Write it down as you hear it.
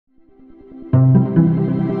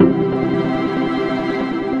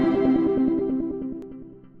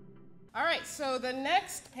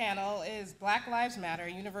is Black Lives Matter, a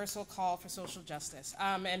universal call for social justice.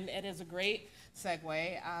 And it is a great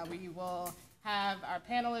segue. We will have our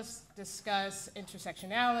panelists discuss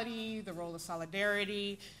intersectionality, the role of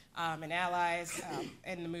solidarity and allies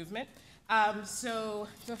in the movement. So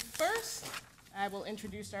the first, I will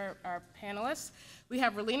introduce our panelists. We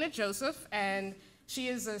have Ralina Joseph, and she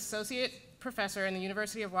is an associate professor in the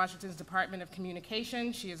University of Washington's Department of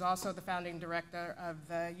Communication. She is also the founding director of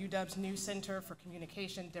the UW's new Center for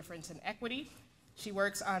Communication, Difference, and Equity. She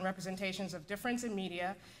works on representations of difference in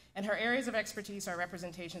media, and her areas of expertise are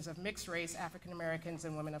representations of mixed race, African Americans,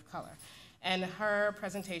 and women of color. And her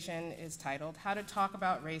presentation is titled, How to Talk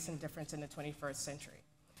About Race and Difference in the 21st Century.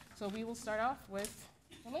 So we will start off with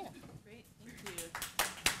Ralina. Great, thank you.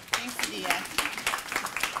 Thanks, Adia.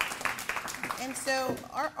 And so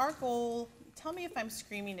our goal, tell me if I'm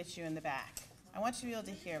screaming at you in the back. I want you to be able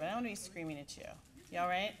to hear, but I don't want to be screaming at you. You all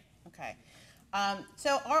right? Okay.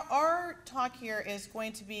 So our talk here is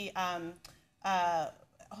going to be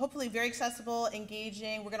hopefully very accessible,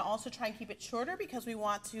 engaging. We're going to also try and keep it shorter because we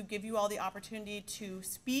want to give you all the opportunity to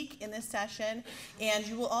speak in this session. And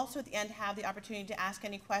you will also at the end have the opportunity to ask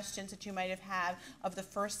any questions that you might have had of the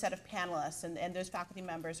first set of panelists, and those faculty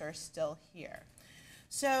members are still here.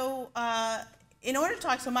 So in order to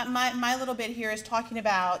talk, so my little bit here is talking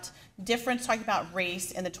about difference, talking about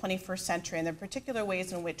race in the 21st century, and the particular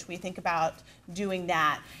ways in which we think about doing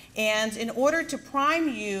that. And in order to prime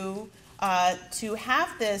you to have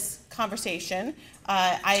this conversation,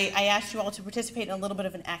 I asked you all to participate in a little bit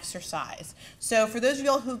of an exercise. So for those of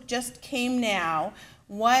you all who just came now,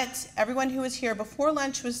 what everyone who was here before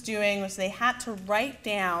lunch was doing was they had to write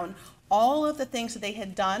down all of the things that they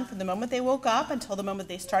had done from the moment they woke up until the moment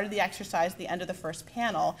they started the exercise at the end of the first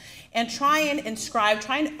panel, and try and inscribe,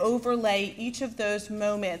 try and overlay each of those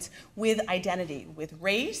moments with identity, with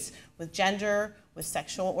race, with gender, with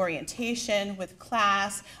sexual orientation, with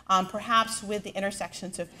class, perhaps with the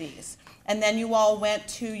intersections of these. And then you all went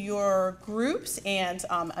to your groups and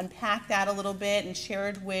unpacked that a little bit and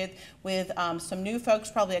shared with some new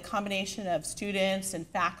folks, probably a combination of students and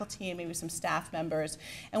faculty and maybe some staff members.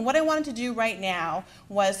 And what I wanted to do right now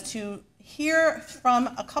was to hear from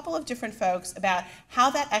a couple of different folks about how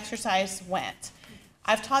that exercise went.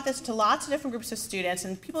 I've taught this to lots of different groups of students,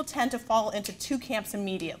 and people tend to fall into two camps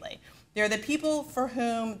immediately. There are the people for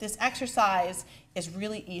whom this exercise is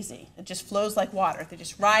really easy. It just flows like water. They're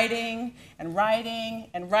just writing and writing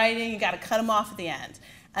and writing. You got to cut them off at the end.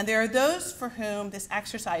 And there are those for whom this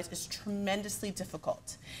exercise is tremendously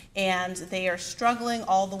difficult, and they are struggling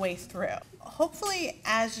all the way through. Hopefully,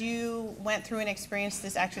 as you went through and experienced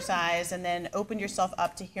this exercise and then opened yourself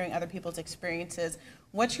up to hearing other people's experiences,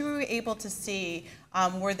 what you were able to see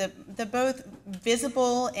were the both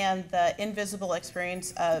visible and the invisible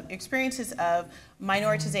experiences of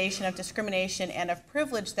minoritization, of discrimination, and of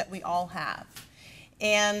privilege that we all have.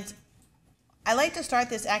 And I like to start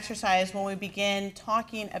this exercise when we begin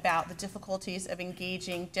talking about the difficulties of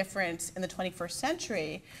engaging difference in the 21st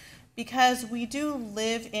century, because we do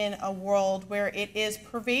live in a world where it is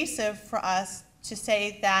pervasive for us to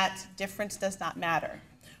say that difference does not matter.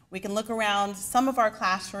 We can look around some of our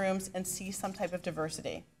classrooms and see some type of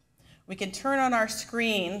diversity. We can turn on our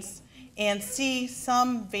screens and see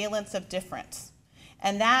some valence of difference.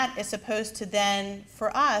 And that is supposed to then,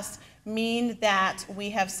 for us, mean that we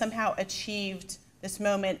have somehow achieved this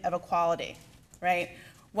moment of equality, right?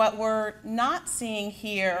 What we're not seeing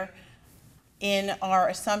here in our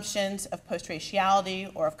assumptions of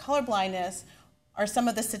post-raciality or of colorblindness are some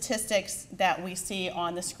of the statistics that we see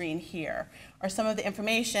on the screen here, or some of the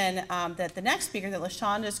information that the next speaker, that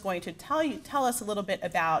LaShonda, is going to tell us a little bit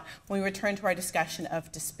about when we return to our discussion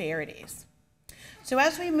of disparities. So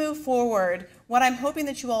as we move forward, what I'm hoping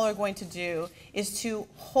that you all are going to do is to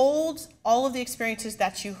hold all of the experiences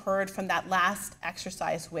that you heard from that last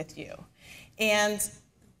exercise with you, and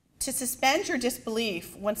to suspend your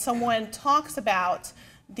disbelief when someone talks about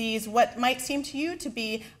these, what might seem to you to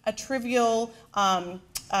be a trivial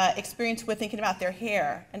experience with thinking about their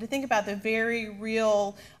hair, and to think about the very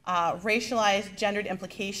real racialized, gendered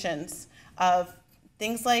implications of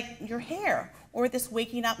things like your hair, or this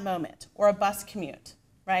waking up moment, or a bus commute,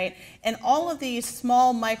 right? And all of these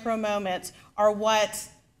small micro moments are what,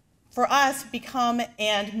 for us, become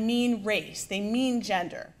and mean race. They mean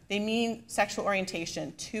gender. They mean sexual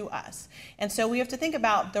orientation to us. And so we have to think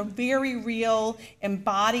about the very real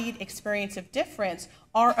embodied experience of difference,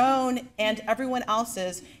 our own and everyone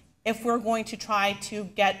else's, if we're going to try to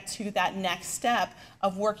get to that next step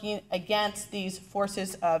of working against these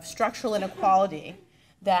forces of structural inequality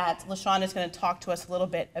that LaShonda is going to talk to us a little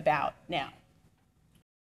bit about now.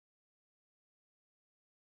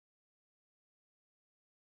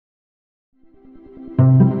 you.